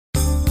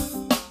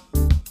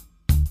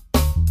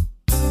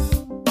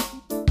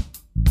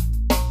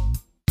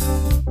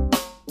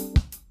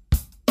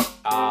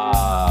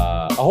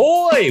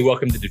Ahoy!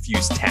 Welcome to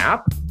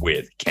DiffuseTap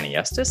with Kenny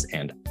Estes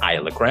and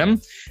Isla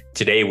Krem.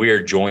 Today we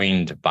are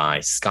joined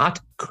by Scott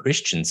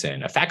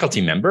Christensen, a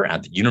faculty member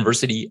at the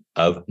University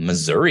of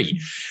Missouri.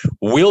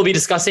 We'll be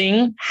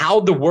discussing how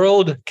the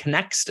world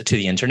connects to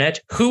the internet,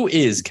 who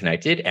is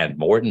connected, and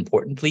more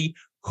importantly,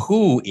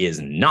 who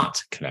is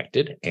not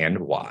connected and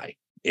why.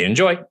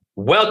 Enjoy.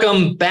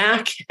 Welcome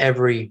back,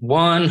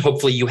 everyone.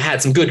 Hopefully you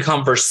had some good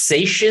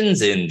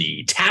conversations in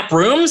the tap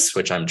rooms,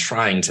 which I'm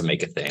trying to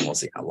make a thing. We'll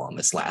see how long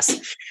this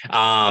lasts.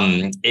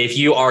 If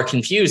you are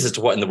confused as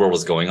to what in the world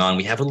was going on,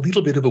 we have a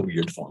little bit of a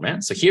weird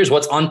format. So here's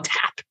what's on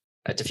tap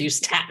at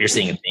DiffuseTap. You're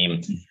seeing a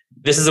theme.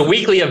 This is a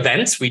weekly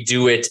event. We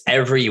do it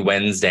every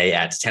Wednesday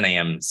at 10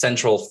 a.m.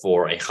 Central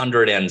for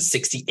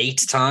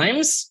 168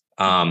 times.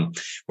 We're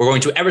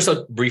going to ever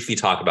so briefly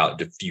talk about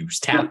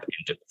DiffuseTap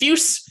and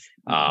Diffuse,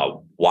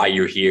 why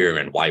you're here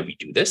and why we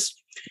do this.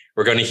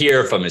 We're going to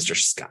hear from Mr.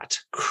 Scott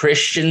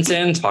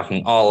Christensen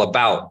talking all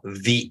about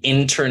the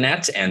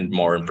internet and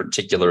more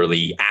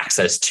particularly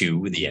access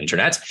to the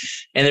internet.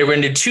 And then we're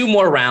going to do two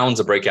more rounds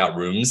of breakout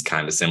rooms,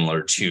 kind of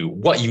similar to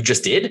what you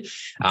just did,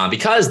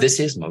 because this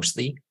is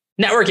mostly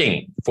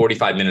networking,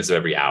 45 minutes of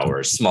every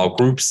hour, small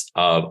groups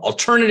of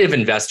alternative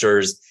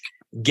investors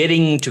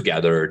getting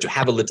together to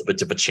have a little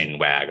bit of a chin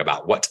wag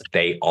about what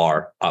they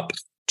are up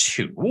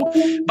to.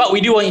 But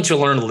we do want you to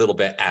learn a little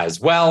bit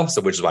as well.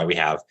 So which is why we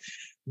have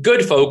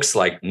good folks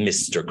like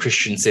Mr.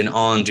 Christensen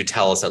on to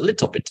tell us a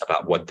little bit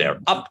about what they're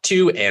up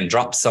to and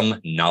drop some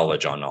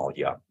knowledge on all of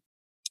you.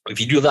 If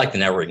you do like the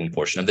networking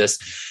portion of this,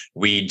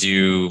 we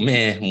do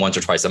once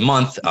or twice a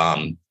month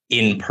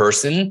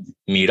in-person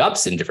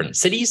meetups in different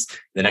cities.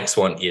 The next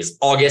one is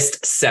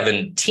August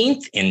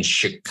 17th in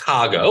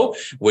Chicago,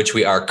 which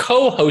we are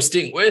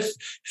co-hosting with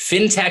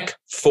FinTech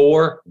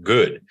for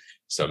Good.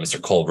 So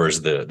Mr.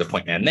 Culver's the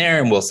point man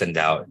there, and we'll send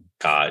out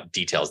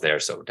details there.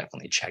 So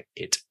definitely check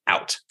it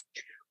out.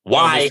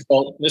 Why?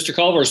 Mr.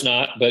 Culver's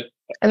not, but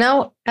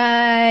no.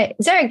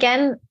 Is there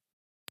again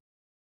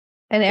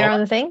an error on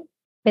the thing?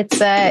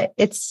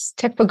 It's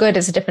Tech for Good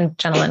is a different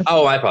gentleman.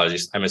 Oh, my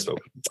apologies. I misspoke.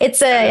 It's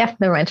yeah,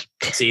 never mind.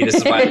 See, this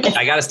is why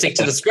I got to stick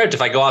to the script.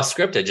 If I go off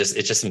script, it's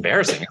just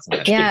embarrassing.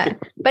 Isn't it? Yeah,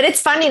 but it's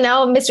funny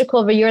now, Mr.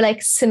 Culver. You're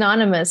like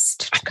synonymous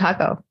to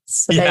Chicago.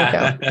 So there you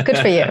go. Good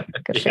for you.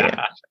 Good for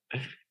you.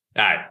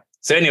 All right.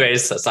 So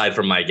anyways, aside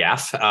from my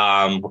gaffe,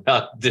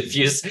 well,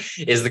 Diffuse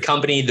is the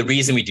company. The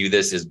reason we do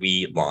this is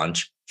we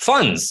launch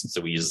funds.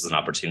 So we use this as an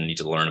opportunity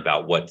to learn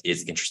about what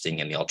is interesting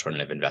in the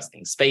alternative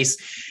investing space.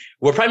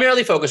 We're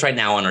primarily focused right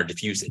now on our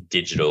Diffuse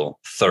Digital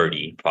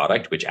 30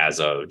 product, which as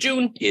of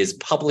June is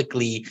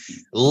publicly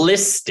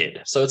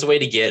listed. So it's a way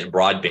to get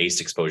broad-based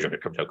exposure to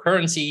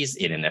cryptocurrencies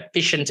in an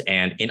efficient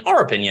and, in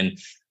our opinion,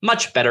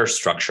 much better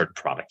structured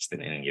product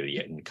than any of the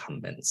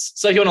incumbents.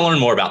 So if you want to learn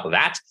more about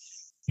that,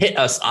 hit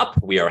us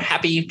up. We are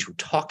happy to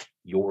talk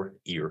your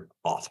ear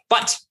off.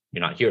 But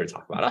you're not here to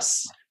talk about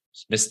us.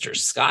 Mr.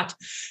 Scott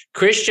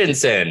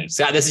Christensen.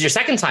 Scott, this is your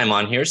second time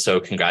on here, so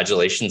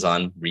congratulations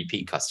on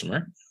repeat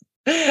customer.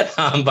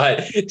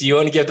 But do you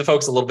want to give the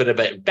folks a little bit of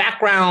a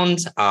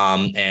background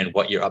and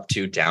what you're up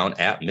to down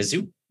at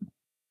Mizzou?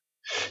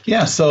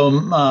 Yeah, so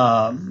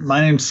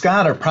my name's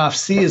Scott, or Prof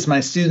C, as my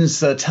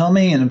students tell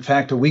me. And in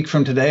fact, a week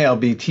from today, I'll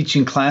be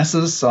teaching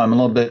classes. So I'm a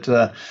little bit,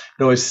 it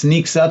always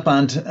sneaks up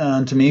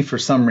onto me for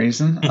some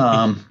reason.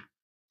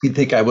 You'd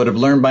think I would have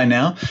learned by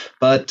now,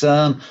 but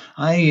a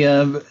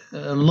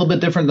little bit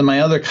different than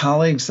my other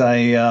colleagues. I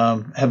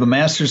have a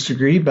master's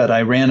degree, but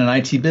I ran an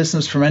IT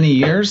business for many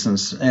years,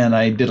 and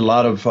I did a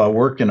lot of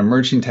work in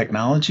emerging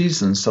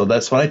technologies, and so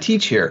that's what I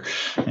teach here.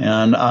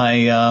 And I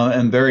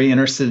am very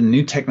interested in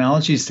new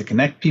technologies to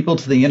connect people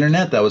to the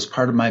internet. That was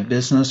part of my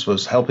business,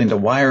 was helping to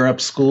wire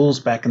up schools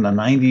back in the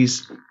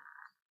 90s.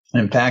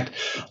 In fact,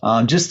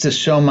 just to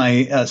show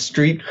my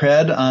street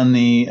cred on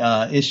the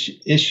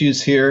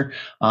issues here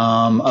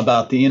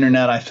about the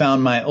internet, I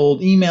found my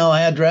old email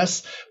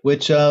address,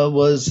 which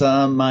was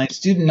my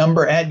student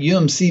number at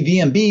UMC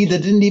VMB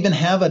that didn't even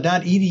have a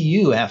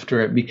 .edu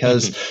after it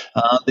because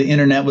the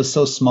internet was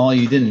so small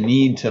you didn't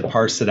need to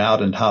parse it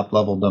out in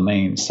top-level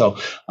domains. So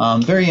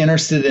I'm very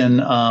interested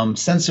in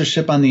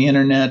censorship on the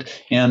internet,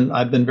 and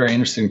I've been very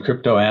interested in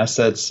crypto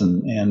assets,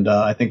 and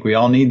I think we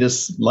all need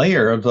this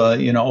layer of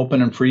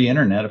open and free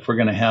internet if we're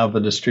going to have a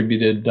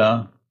distributed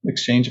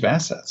exchange of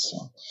assets.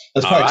 So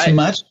that's probably too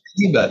much,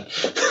 but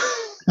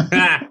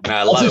that's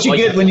what you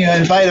get when you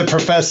invite a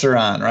professor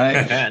on,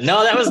 right?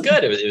 No, that was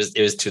good.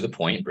 It was to the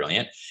point,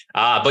 brilliant.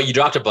 But you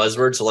dropped a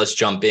buzzword, so let's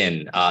jump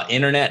in.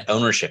 Internet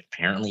ownership.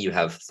 Apparently, you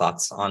have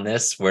thoughts on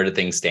this. Where do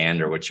things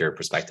stand, or what's your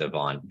perspective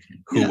on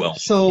who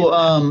owns? So,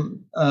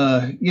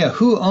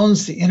 who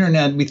owns the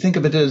internet? We think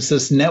of it as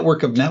this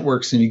network of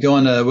networks, and you go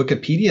into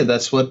Wikipedia,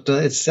 that's what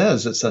it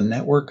says. It's a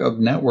network of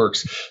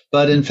networks.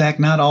 But in fact,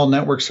 not all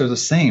networks are the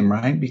same,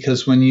 right?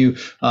 Because when you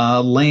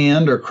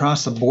land or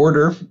cross a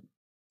border,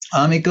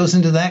 it goes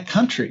into that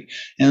country.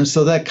 And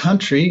so that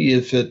country,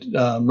 if it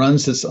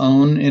runs its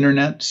own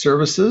internet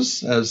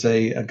services as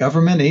a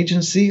government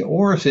agency,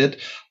 or if it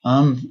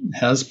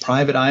has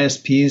private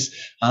ISPs,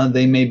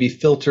 they may be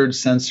filtered,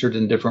 censored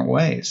in different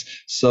ways.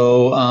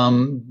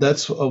 So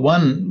that's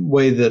one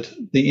way that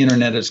the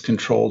internet is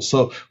controlled.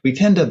 So we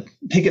tend to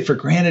take it for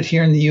granted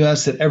here in the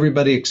US that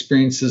everybody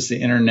experiences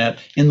the internet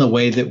in the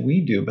way that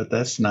we do, but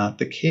that's not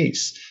the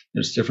case.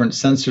 There's different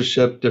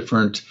censorship,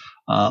 different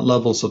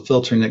levels of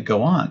filtering that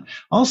go on.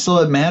 Also,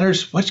 it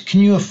matters what can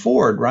you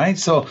afford, right?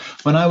 So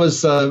when I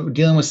was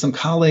dealing with some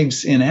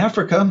colleagues in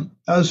Africa,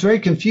 I was very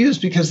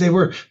confused because they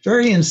were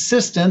very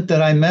insistent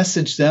that I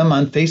message them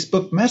on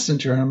Facebook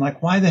Messenger. And I'm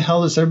like, why the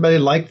hell does everybody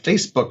like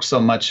Facebook so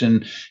much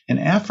in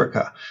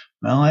Africa?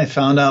 Well, I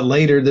found out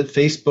later that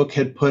Facebook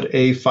had put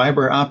a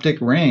fiber optic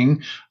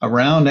ring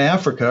around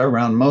Africa,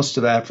 around most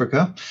of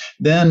Africa,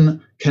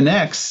 then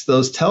connects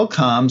those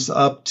telecoms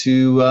up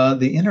to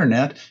the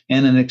internet,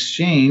 and in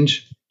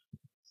exchange,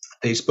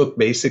 Facebook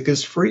Basic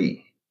is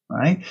free,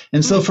 right?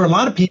 And so for a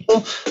lot of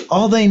people,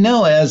 all they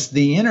know as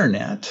the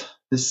internet,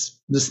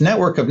 this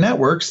network of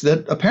networks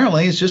that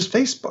apparently is just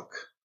Facebook.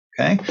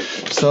 Okay,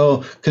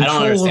 so I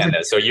don't understand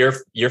this. So your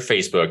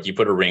Facebook, you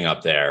put a ring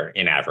up there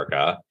in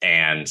Africa,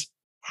 and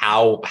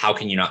how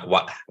can you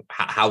not?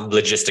 How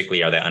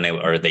logistically are they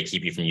unable, or they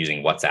keep you from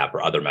using WhatsApp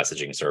or other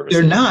messaging services?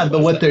 They're not,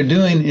 but what they're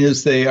doing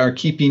is they are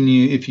keeping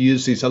you, if you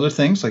use these other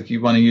things, like you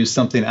want to use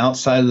something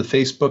outside of the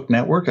Facebook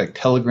network, like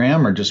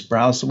Telegram, or just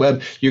browse the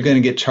web, you're going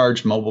to get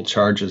charged mobile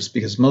charges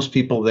because most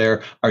people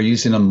there are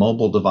using a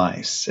mobile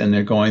device and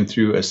they're going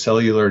through a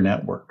cellular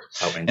network.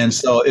 And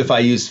so if I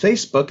use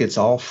Facebook, it's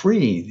all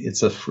free. It's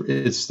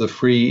the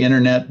free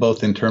internet,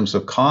 both in terms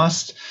of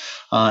cost,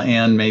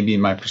 and maybe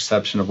my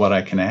perception of what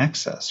I can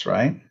access,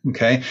 right?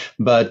 Okay,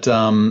 but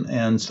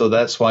and so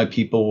that's why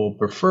people will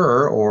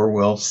prefer or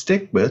will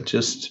stick with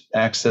just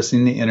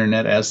accessing the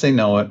internet as they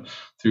know it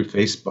through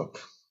Facebook.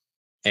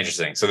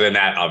 Interesting. So then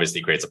that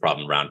obviously creates a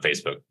problem around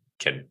Facebook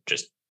can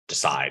just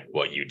decide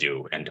what you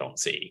do and don't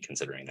see,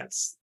 considering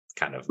that's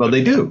kind of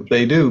they do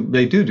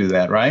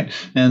that, right?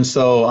 And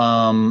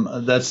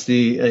so that's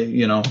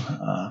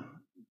the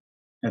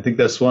I think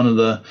that's one of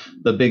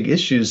the big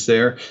issues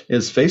there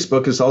is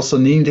Facebook is also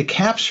needing to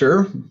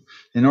capture,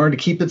 in order to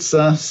keep its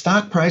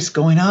stock price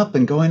going up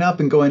and going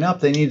up and going up,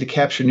 they need to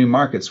capture new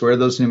markets. Where are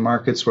those new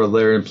markets? Where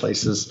they're in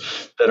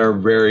places that are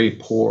very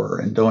poor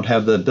and don't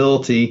have the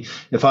ability.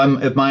 If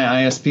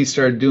my ISP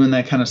started doing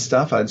that kind of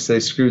stuff, I'd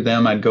say screw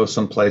them, I'd go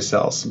someplace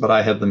else. But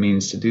I have the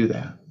means to do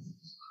that.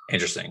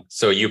 Interesting.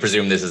 So you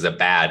presume this is a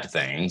bad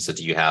thing. So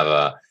do you have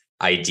a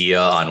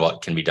idea on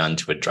what can be done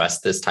to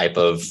address this type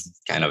of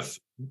kind of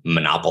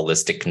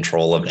monopolistic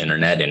control of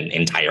internet in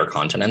entire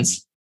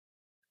continents?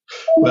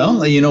 Well,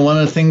 one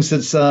of the things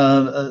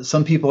that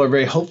some people are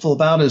very hopeful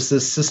about is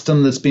this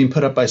system that's being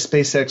put up by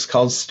SpaceX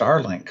called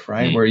Starlink,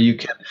 right? Where you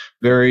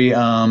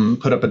can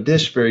put up a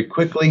dish very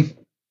quickly,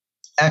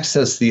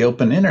 access the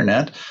open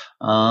internet,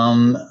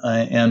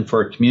 and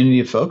for a community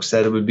of folks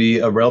that it would be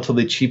a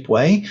relatively cheap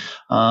way.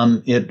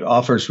 It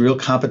offers real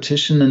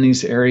competition in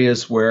these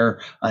areas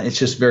where it's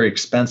just very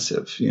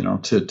expensive,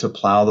 to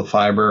plow the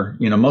fiber.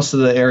 Most of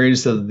the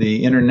areas of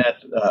the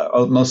internet,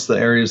 most of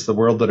the areas of the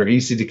world that are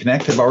easy to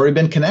connect have already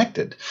been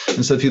connected.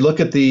 And so if you look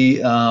at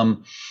the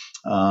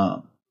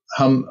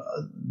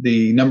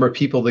number of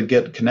people that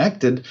get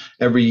connected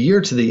every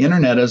year to the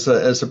internet as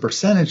a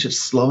percentage, it's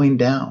slowing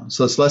down.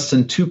 So it's less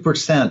than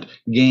 2%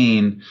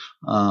 gain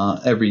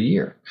every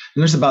year.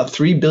 And there's about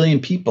 3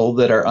 billion people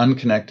that are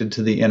unconnected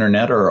to the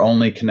internet or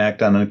only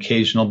connect on an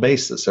occasional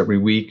basis every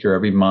week or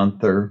every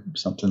month or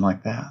something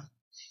like that.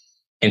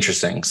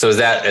 Interesting. So is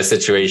that a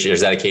situation,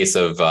 is that a case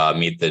of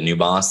meet the new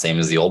boss, same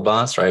as the old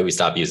boss, right? We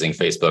stopped using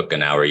Facebook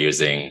and now we're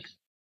using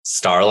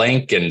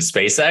Starlink and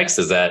SpaceX?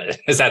 Is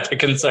that the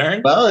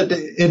concern? Well,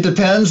 it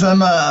depends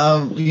on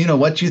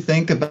what you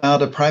think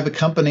about a private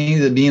company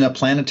that being a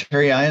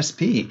planetary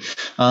ISP.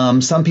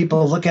 Some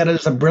people look at it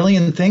as a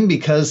brilliant thing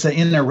because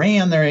in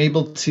Iran they're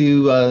able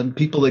to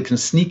people that can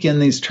sneak in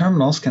these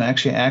terminals can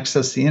actually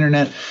access the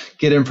internet,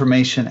 get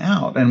information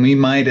out, and we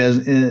might,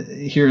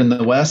 here in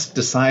the West,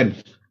 decide,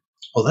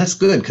 well, that's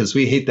good because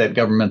we hate that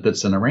government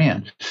that's in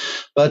Iran.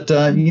 But,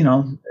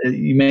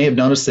 you may have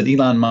noticed that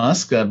Elon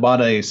Musk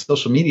bought a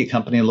social media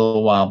company a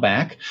little while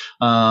back.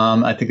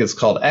 I think it's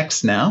called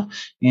X now.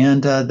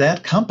 And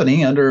that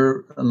company,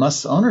 under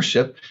Musk's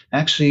ownership,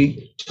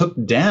 actually took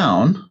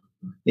down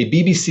a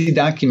BBC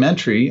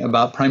documentary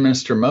about Prime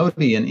Minister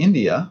Modi in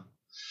India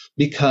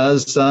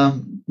because,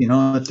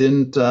 it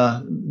didn't,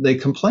 they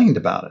complained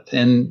about it.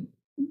 And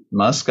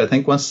Musk, I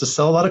think, wants to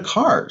sell a lot of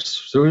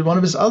cars through one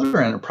of his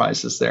other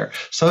enterprises there.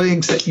 So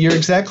you're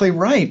exactly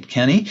right,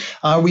 Kenny.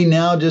 Are we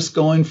now just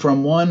going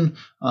from one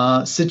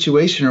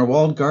situation or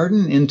walled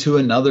garden into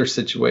another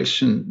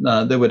situation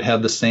that would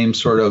have the same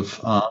sort of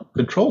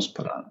controls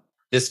put on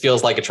it? this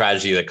feels like a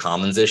tragedy of the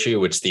commons issue,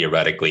 which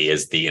theoretically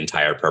is the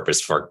entire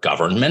purpose for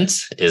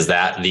government. Is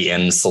that the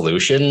end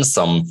solution?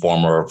 Some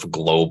form of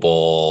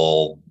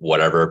global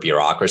whatever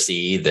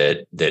bureaucracy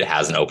that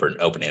has an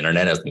open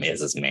internet as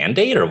its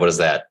mandate, or what does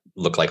that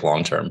look like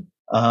long term?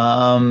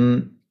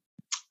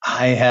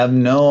 I have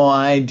no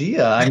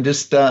idea. I'm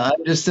just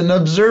an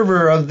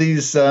observer of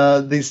these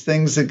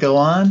things that go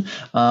on.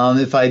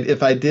 If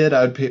I did,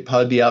 I would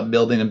probably be out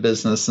building a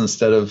business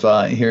instead of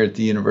here at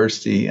the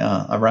university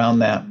around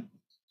that.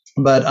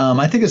 But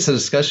I think it's a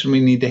discussion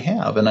we need to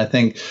have, and I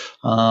think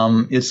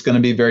it's going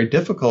to be very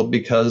difficult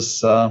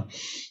because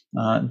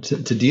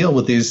to deal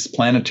with these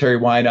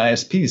planetary-wide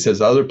ISPs.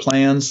 There's other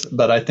plans,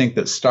 but I think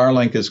that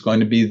Starlink is going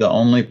to be the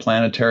only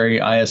planetary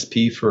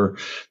ISP for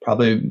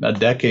probably a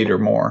decade or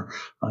more,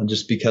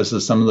 just because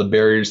of some of the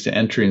barriers to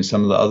entry and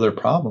some of the other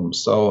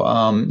problems. So,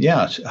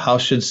 how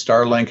should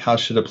Starlink, how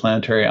should a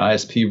planetary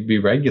ISP be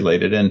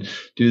regulated? And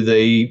do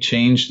they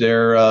change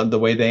their the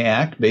way they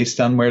act based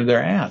on where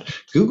they're at?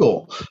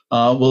 Google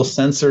will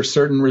censor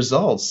certain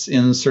results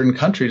in certain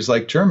countries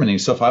like Germany.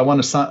 So if I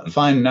want to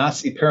find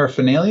Nazi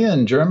paraphernalia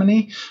in Germany,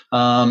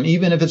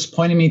 even if it's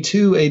pointing me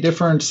to a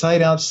different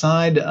site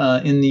outside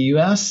in the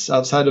US,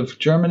 outside of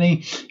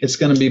Germany, it's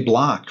going to be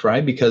blocked,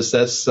 right? Because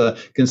that's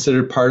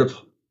considered part of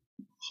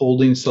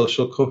holding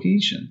social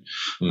cohesion.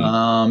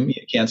 You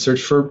can't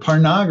search for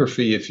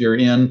pornography if you're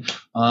in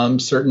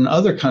certain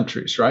other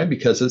countries, right?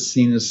 Because it's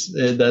seen as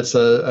that's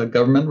a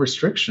government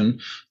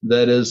restriction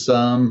that is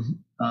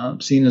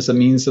seen as a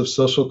means of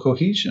social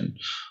cohesion.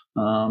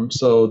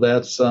 So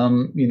that's,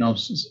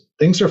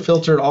 things are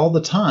filtered all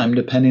the time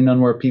depending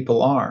on where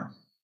people are.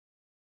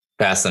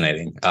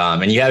 Fascinating.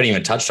 And you haven't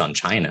even touched on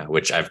China,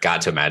 which I've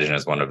got to imagine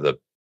is one of the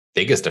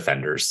biggest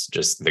offenders,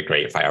 just the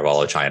Great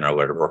Firewall of China, or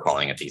whatever we're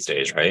calling it these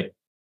days, right?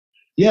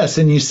 Yes,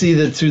 and you see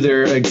that through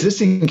their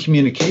existing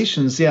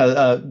communications,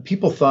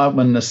 people thought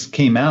when this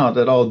came out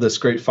that, this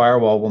Great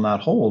Firewall will not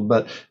hold,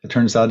 but it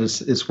turns out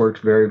it's worked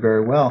very,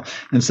 very well.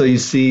 And so you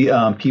see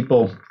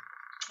people,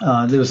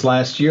 there was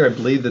last year, I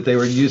believe, that they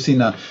were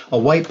using a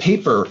white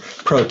paper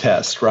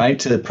protest, right,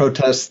 to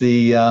protest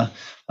the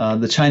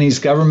Chinese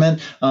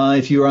government.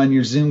 If you were on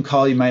your Zoom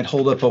call, you might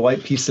hold up a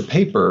white piece of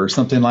paper or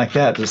something like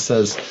that that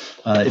says,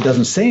 it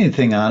doesn't say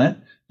anything on it.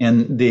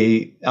 And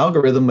the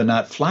algorithm would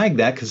not flag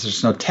that because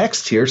there's no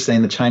text here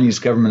saying the Chinese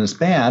government is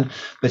bad,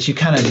 but you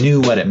kind of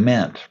knew what it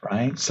meant,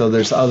 right? So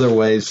there's other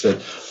ways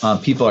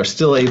that people are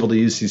still able to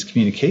use these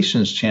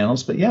communications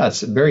channels. But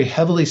it's very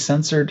heavily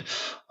censored.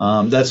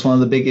 That's one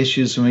of the big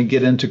issues when we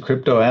get into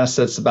crypto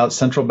assets about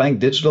central bank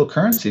digital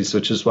currencies,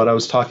 which is what I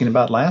was talking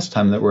about last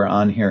time that we're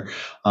on here.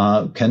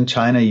 Can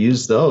China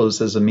use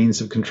those as a means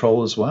of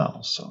control as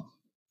well? So.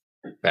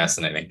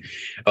 Fascinating.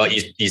 Well,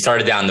 you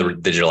started down the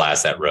digital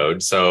asset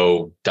road.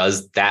 So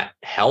does that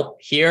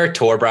help here?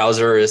 Tor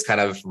browser is kind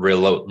of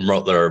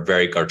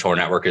Tor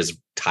network is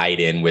tied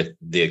in with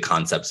the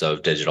concepts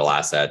of digital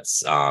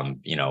assets,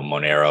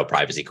 Monero,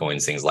 privacy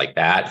coins, things like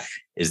that.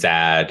 Is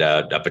that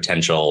a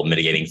potential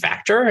mitigating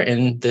factor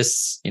in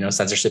this,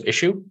 censorship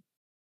issue?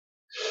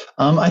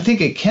 I think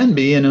it can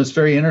be, and it was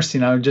very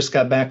interesting. I just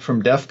got back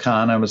from DEF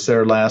CON. I was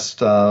there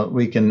last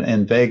week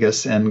in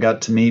Vegas and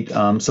got to meet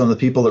some of the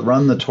people that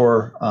run the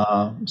Tor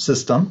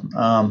system.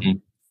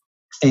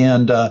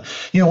 And, one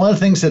of the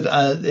things that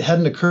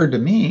hadn't occurred to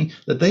me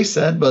that they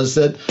said was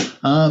that,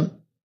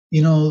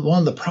 one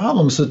of the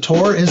problems with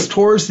Tor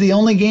is the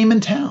only game in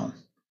town.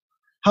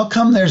 How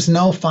come there's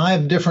no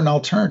 5 different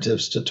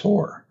alternatives to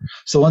Tor?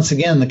 So once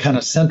again, the kind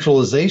of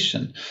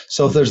centralization.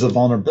 So if there's a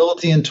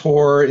vulnerability in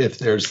Tor, if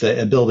there's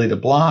the ability to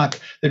block,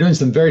 they're doing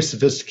some very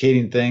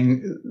sophisticated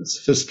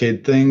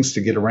things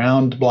to get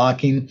around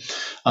blocking.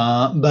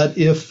 But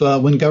if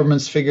when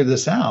governments figure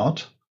this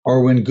out,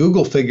 or when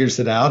Google figures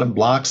it out and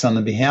blocks on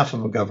the behalf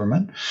of a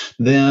government,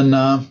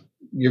 then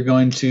you're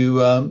going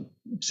to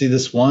see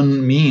this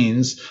one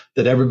means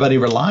that everybody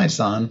relies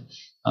on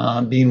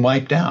being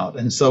wiped out.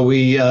 And so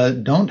we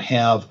don't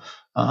have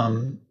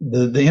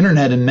the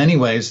internet in many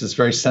ways is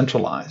very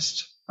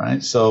centralized,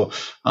 right? So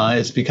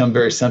it's become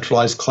very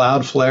centralized.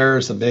 Cloudflare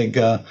is a big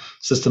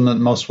system that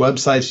most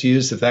websites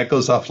use. If that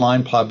goes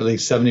offline, probably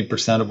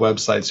 70% of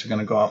websites are going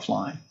to go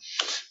offline.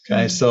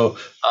 Okay, so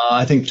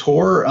I think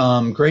Tor,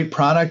 great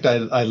product.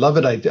 I love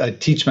it. I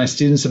teach my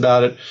students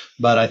about it,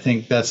 but I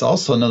think that's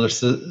also another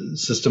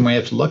system we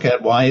have to look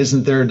at. Why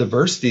isn't there a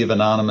diversity of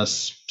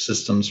anonymous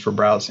systems for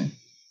browsing?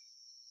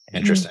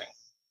 Interesting.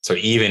 So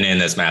even in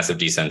this massive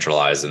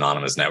decentralized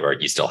anonymous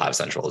network, you still have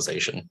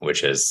centralization,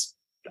 which is,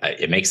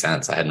 it makes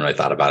sense. I hadn't really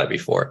thought about it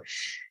before.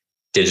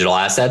 Digital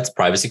assets,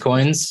 privacy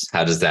coins,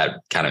 how does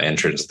that kind of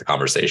enter into the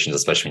conversations,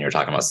 especially when you're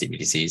talking about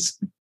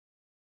CBDCs?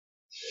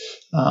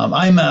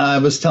 I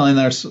was telling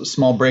our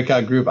small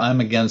breakout group, I'm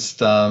against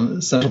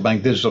central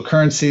bank digital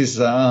currencies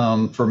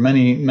for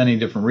many, many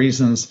different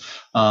reasons.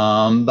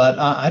 But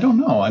I don't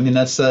know. I mean,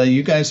 that's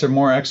you guys are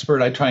more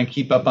expert. I try and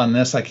keep up on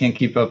this. I can't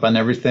keep up on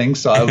everything.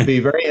 So I would be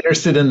very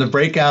interested in the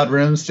breakout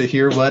rooms to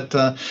hear what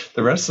the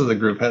rest of the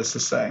group has to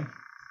say.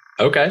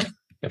 Okay.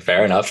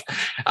 Fair enough.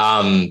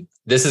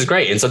 This is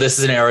great. And so this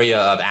is an area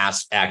of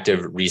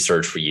active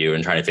research for you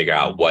and trying to figure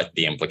out what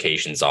the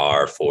implications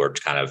are for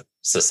kind of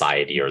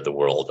society or the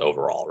world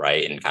overall,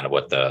 right? And kind of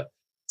what the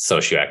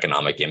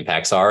socioeconomic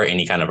impacts are.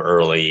 Any kind of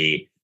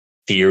early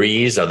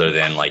theories other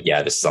than like,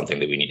 yeah, this is something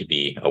that we need to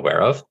be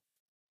aware of?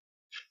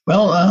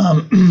 Well,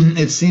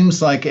 it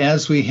seems like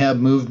as we have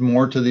moved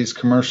more to these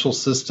commercial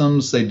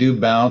systems, they do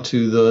bow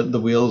to the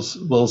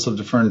wills of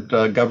different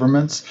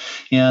governments.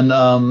 And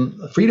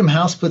Freedom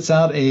House puts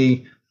out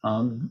a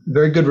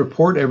very good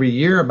report every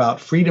year about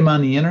freedom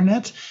on the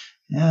internet.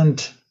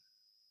 And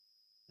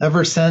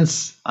ever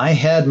since I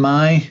had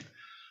my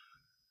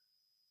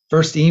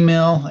first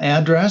email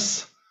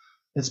address,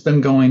 it's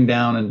been going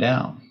down and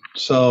down.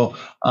 So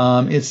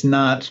it's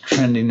not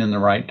trending in the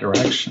right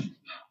direction.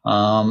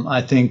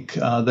 I think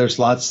there's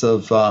lots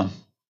of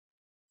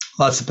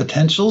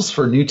potentials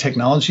for new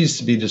technologies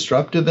to be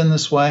disruptive in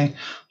this way,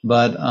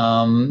 but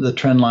the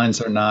trend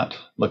lines are not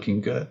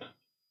looking good.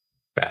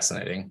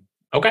 Fascinating.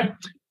 Okay.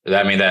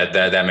 I mean,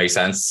 that makes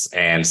sense,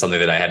 and something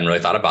that I hadn't really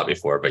thought about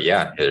before. But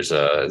yeah, there's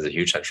a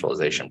huge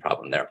centralization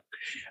problem there.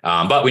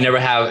 But we never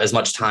have as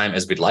much time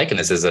as we'd like, and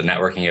this is a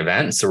networking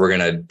event, so we're going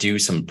to do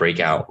some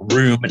breakout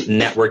room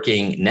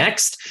networking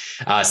next.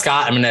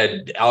 Scott, I'm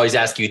going to always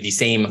ask you the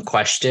same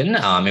question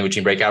in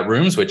between breakout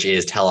rooms, which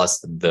is tell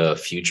us the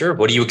future.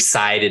 What are you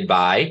excited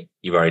by?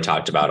 You've already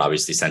talked about,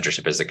 obviously,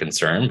 censorship is a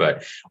concern,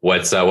 but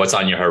what's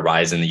on your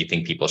horizon that you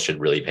think people should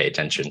really pay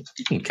attention?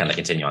 You can kind of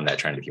continue on that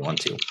trend if you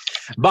want to.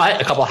 But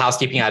a couple of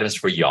housekeeping items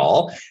for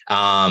y'all.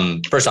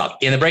 First off,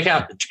 in the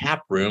breakout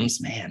tap rooms,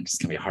 man, this is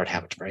going to be a hard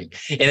habit to break.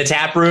 In the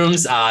tap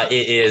rooms, it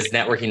is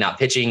networking, not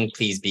pitching.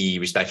 Please be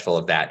respectful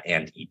of that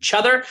and each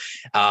other.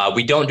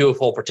 We don't do a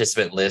full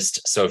participant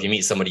list, so if you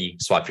meet somebody,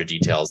 swap your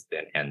details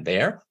then and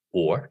there,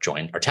 or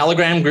join our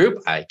Telegram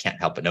group. I can't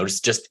help but notice,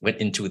 just went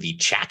into the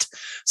chat.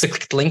 So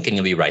click the link and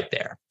you'll be right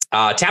there.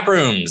 Tap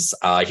rooms,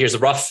 here's a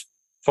rough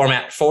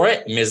format for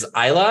it. Ms.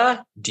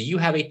 Isla, do you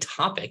have a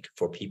topic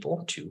for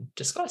people to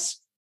discuss?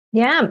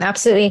 Yeah,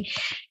 absolutely.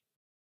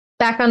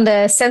 Back on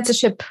the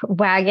censorship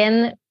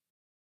wagon,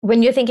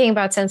 when you're thinking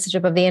about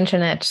censorship of the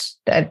internet,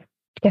 I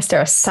guess there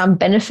are some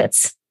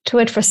benefits to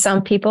it for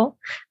some people.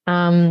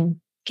 Can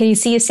you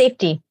see a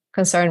safety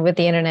concern with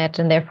the internet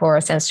and therefore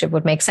censorship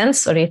would make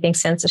sense? Or do you think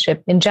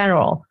censorship in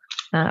general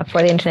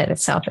for the internet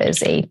itself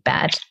is a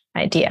bad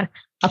idea?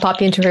 I'll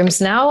pop you into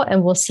rooms now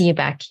and we'll see you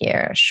back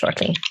here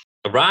shortly.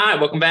 All right.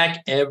 Welcome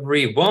back,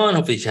 everyone.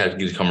 Hopefully you had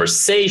good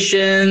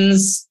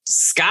conversations.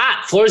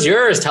 Scott, floor is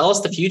yours. Tell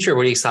us the future.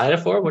 What are you excited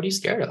for? What are you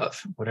scared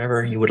of?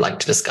 Whatever you would like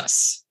to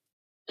discuss.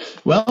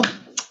 Well,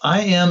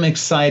 I am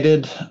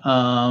excited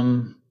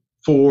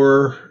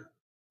for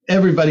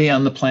everybody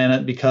on the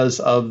planet because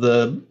of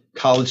the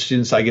college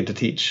students I get to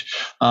teach.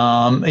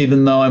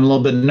 Even though I'm a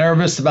little bit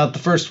nervous about the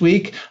first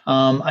week,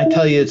 I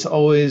tell you, it's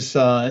always,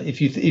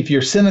 if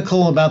you're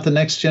cynical about the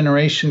next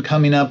generation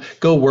coming up,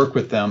 go work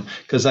with them,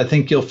 because I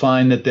think you'll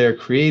find that they're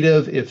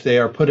creative. If they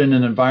are put in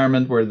an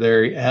environment where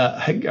they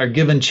are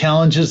given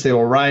challenges, they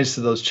will rise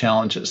to those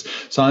challenges.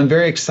 So I'm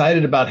very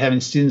excited about having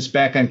students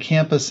back on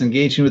campus,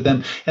 engaging with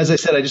them. As I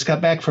said, I just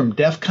got back from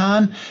DEF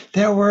CON.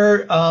 There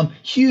were a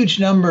huge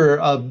number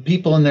of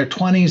people in their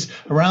 20s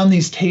around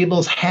these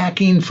tables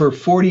hacking for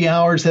 40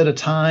 hours at a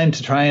time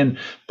to try and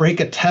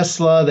break a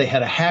Tesla. They had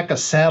to hack a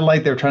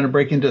satellite. They were trying to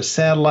break into a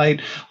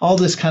satellite, all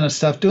this kind of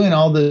stuff, doing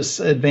all this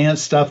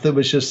advanced stuff that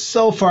was just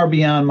so far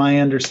beyond my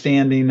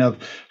understanding of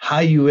how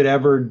you would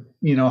ever,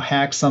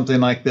 hack something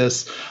like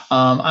this.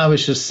 I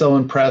was just so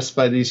impressed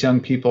by these young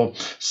people.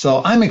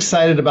 So I'm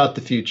excited about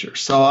the future.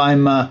 So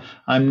I'm not,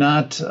 I'm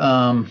not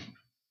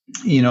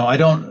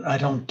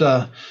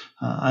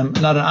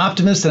an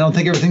optimist. I don't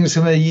think everything's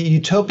going to be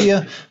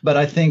utopia, but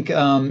I think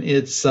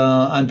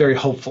I'm very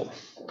hopeful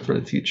for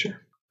the future.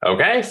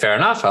 Okay, fair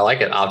enough. I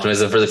like it.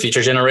 Optimism for the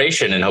future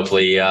generation, and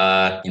hopefully,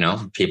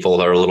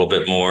 people are a little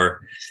bit more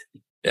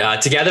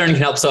together and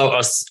can help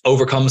us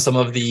overcome some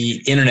of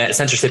the internet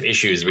censorship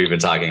issues we've been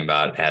talking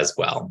about as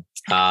well.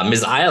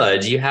 Ms. Isla,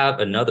 do you have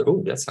another?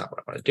 Oh, that's not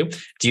what I want to do.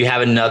 Do you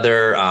have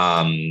another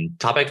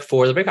topic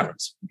for the breakout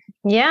rooms?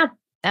 Yeah,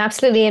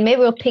 absolutely. And maybe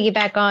we'll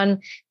piggyback on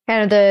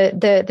kind of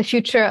the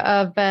future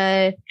of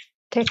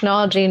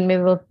technology, and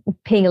maybe we'll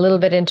ping a little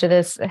bit into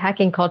this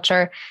hacking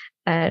culture.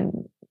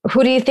 And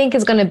who do you think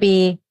is going to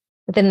be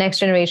the next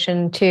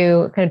generation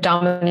to kind of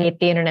dominate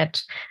the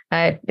internet?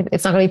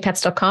 It's not going to be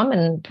pets.com,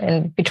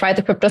 and we tried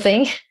the crypto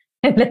thing.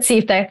 Let's see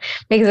if that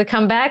makes a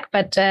comeback.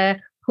 But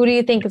who do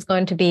you think is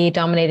going to be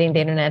dominating the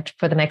internet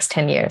for the next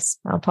 10 years?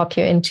 I'll pop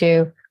you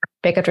into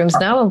breakout rooms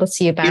now, and we'll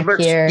see you back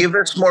here. Give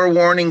us more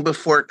warning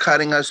before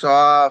cutting us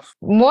off.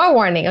 More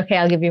warning. Okay,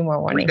 I'll give you more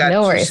warning. We got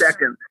no 2 worries.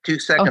 seconds. 2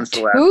 seconds.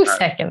 Oh, 2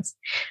 seconds.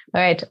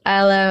 All right.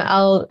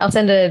 I'll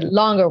send a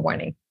longer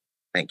warning.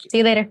 Thank you. See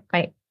you later.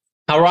 Bye.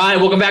 All right.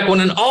 Welcome back, one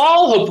and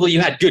all. Hopefully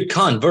you had good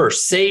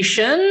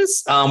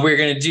conversations. We're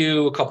going to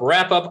do a couple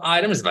wrap-up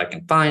items if I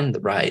can find the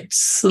right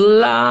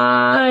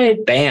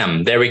slide.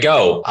 Bam. There we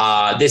go.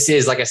 This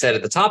is, like I said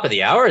at the top of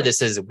the hour,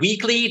 this is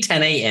weekly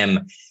 10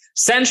 a.m.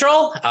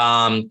 Central.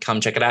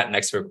 Come check it out.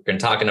 Next week, we're going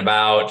to be talking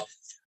about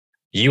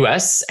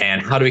US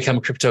and how to become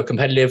crypto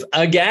competitive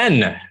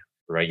again.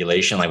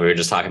 Regulation, like we were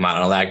just talking about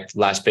in our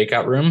last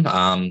breakout room,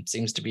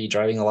 seems to be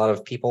driving a lot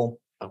of people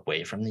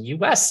away from the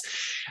US.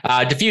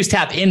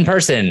 DiffuseTap in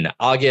person,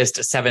 August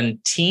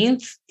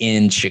 17th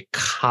in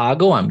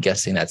Chicago. I'm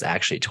guessing that's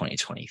actually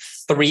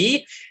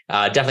 2023.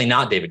 Definitely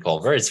not David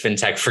Culver. It's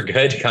FinTech for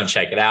Good. Come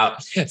check it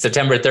out.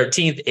 September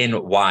 13th in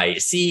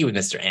YC with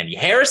Mr. Andy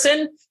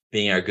Harrison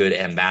being our good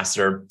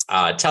ambassador.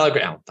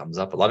 Telegram, thumbs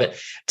up, I love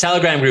it.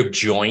 Telegram group,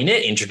 join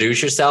it,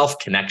 introduce yourself,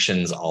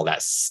 connections, all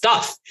that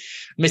stuff.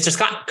 Mr.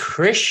 Scott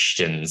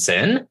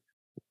Christensen,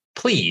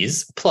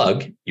 please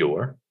plug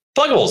your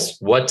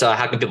pluggables.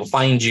 How can people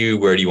find you?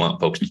 Where do you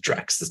want folks to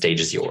direct? The stage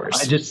is yours.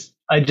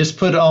 I just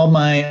put all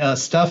my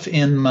stuff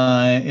in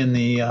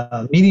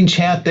the meeting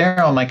chat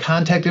there, all my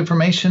contact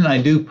information.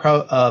 I do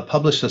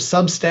publish a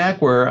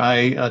Substack where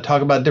I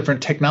talk about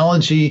different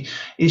technology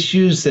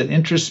issues that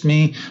interest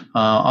me,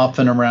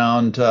 often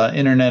around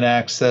internet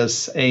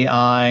access,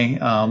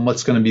 AI,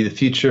 what's going to be the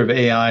future of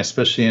AI,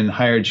 especially in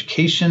higher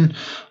education,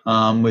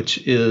 which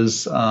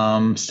is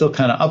still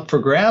kind of up for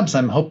grabs.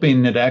 I'm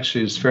hoping it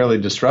actually is fairly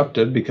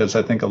disruptive because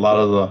I think a lot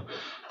of the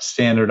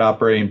standard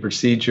operating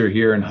procedure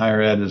here in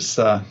higher ed has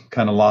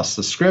kind of lost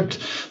the script.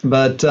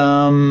 But so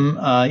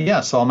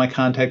all my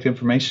contact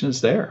information is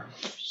there.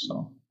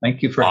 So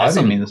thank you for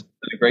having me. This has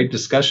been a great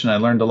discussion. I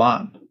learned a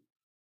lot.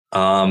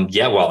 And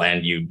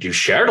you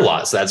shared a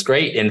lot, so that's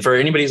great. And for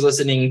anybody who's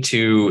listening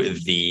to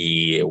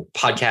the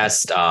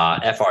podcast,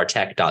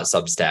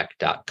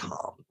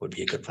 frtech.substack.com would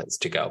be a good place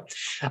to go.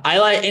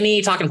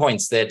 Any talking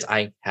points that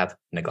I have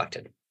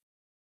neglected?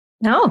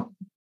 No.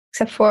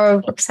 Except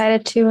for we're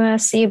excited to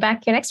see you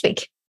back here next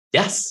week.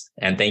 Yes.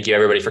 And thank you,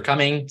 everybody, for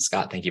coming.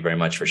 Scott, thank you very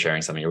much for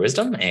sharing some of your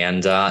wisdom.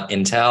 And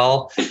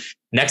until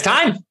next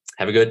time,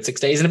 have a good 6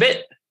 days and a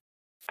bit.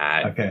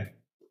 Okay.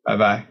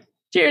 Bye-bye.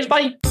 Cheers.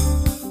 Bye.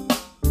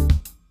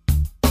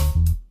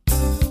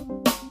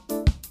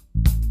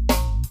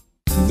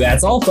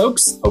 That's all,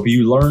 folks. Hope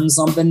you learned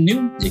something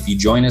new. If you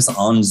join us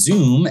on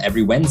Zoom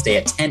every Wednesday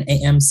at 10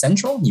 a.m.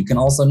 Central, you can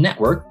also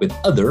network with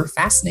other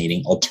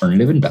fascinating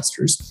alternative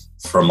investors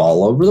from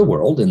all over the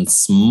world in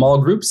small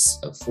groups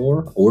of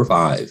 4 or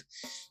 5.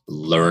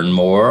 Learn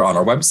more on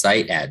our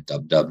website at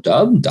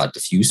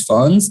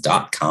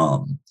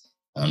www.diffusefunds.com.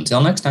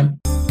 Until next time.